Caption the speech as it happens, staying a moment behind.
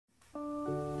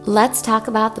Let's talk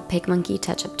about the PicMonkey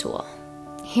touch-up tool.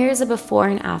 Here's a before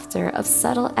and after of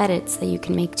subtle edits that you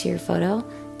can make to your photo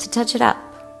to touch it up.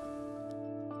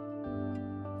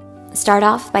 Start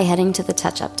off by heading to the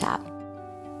touch-up tab.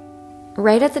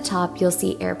 Right at the top, you'll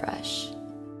see Airbrush.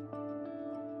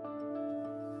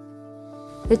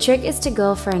 The trick is to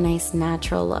go for a nice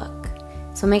natural look,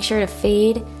 so make sure to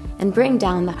fade and bring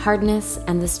down the hardness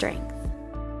and the strength.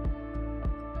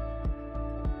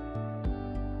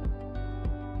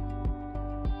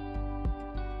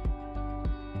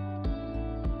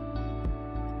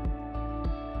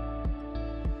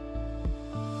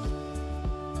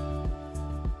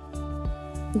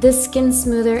 This skin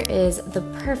smoother is the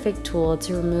perfect tool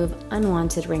to remove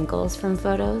unwanted wrinkles from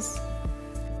photos.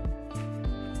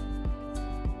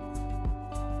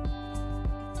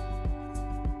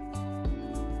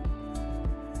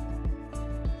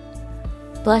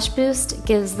 Blush Boost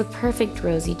gives the perfect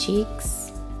rosy cheeks.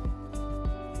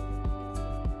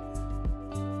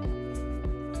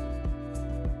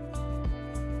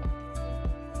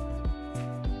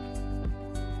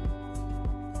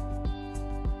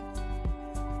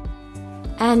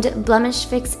 And Blemish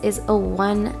Fix is a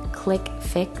one-click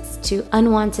fix to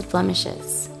unwanted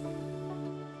blemishes.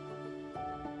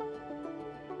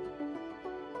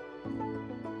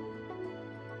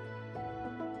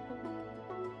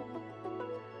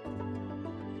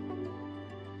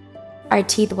 Our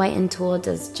Teeth Whiten tool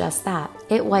does just that.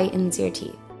 It whitens your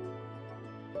teeth.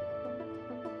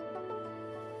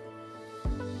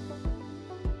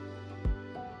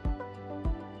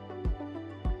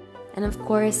 And of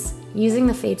course, using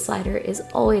the fade slider is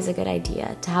always a good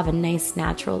idea to have a nice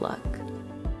natural look.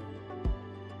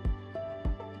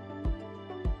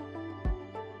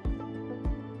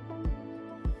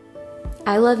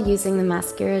 I love using the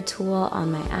mascara tool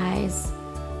on my eyes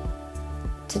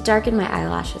to darken my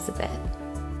eyelashes a bit.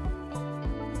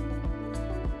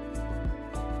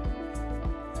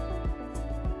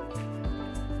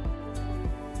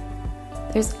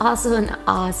 There's also an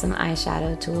awesome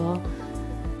eyeshadow tool,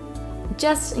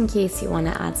 just in case you want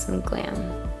to add some glam.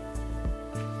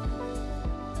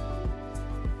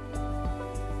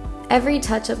 Every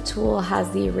touch-up tool has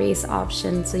the erase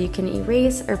option, so you can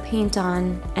erase or paint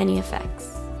on any effects.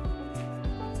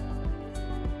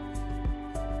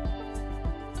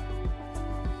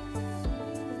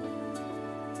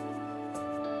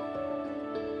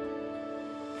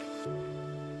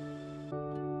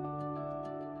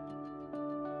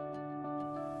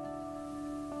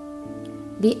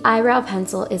 The Eyebrow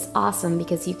Pencil is awesome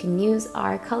because you can use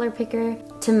our color picker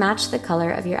to match the color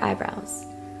of your eyebrows.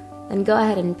 Then go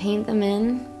ahead and paint them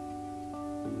in.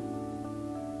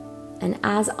 And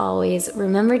as always,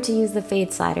 remember to use the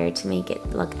fade slider to make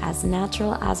it look as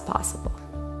natural as possible.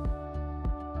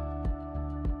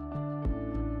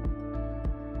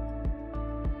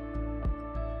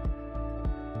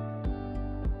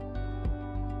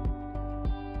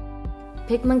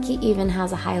 PicMonkey even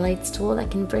has a highlights tool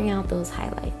that can bring out those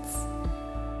highlights.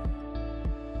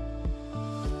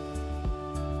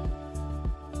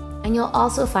 And you'll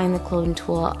also find the clone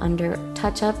tool under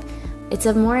Touch Up. It's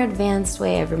a more advanced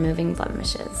way of removing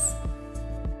blemishes.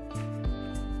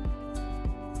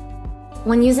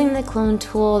 When using the clone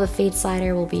tool, the fade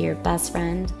slider will be your best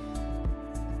friend.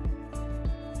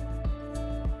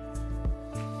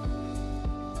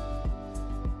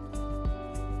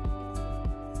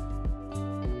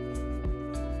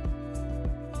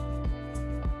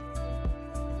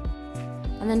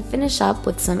 And then finish up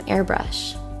with some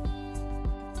Airbrush.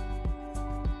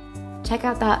 Check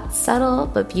out that subtle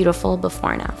but beautiful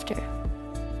before and after.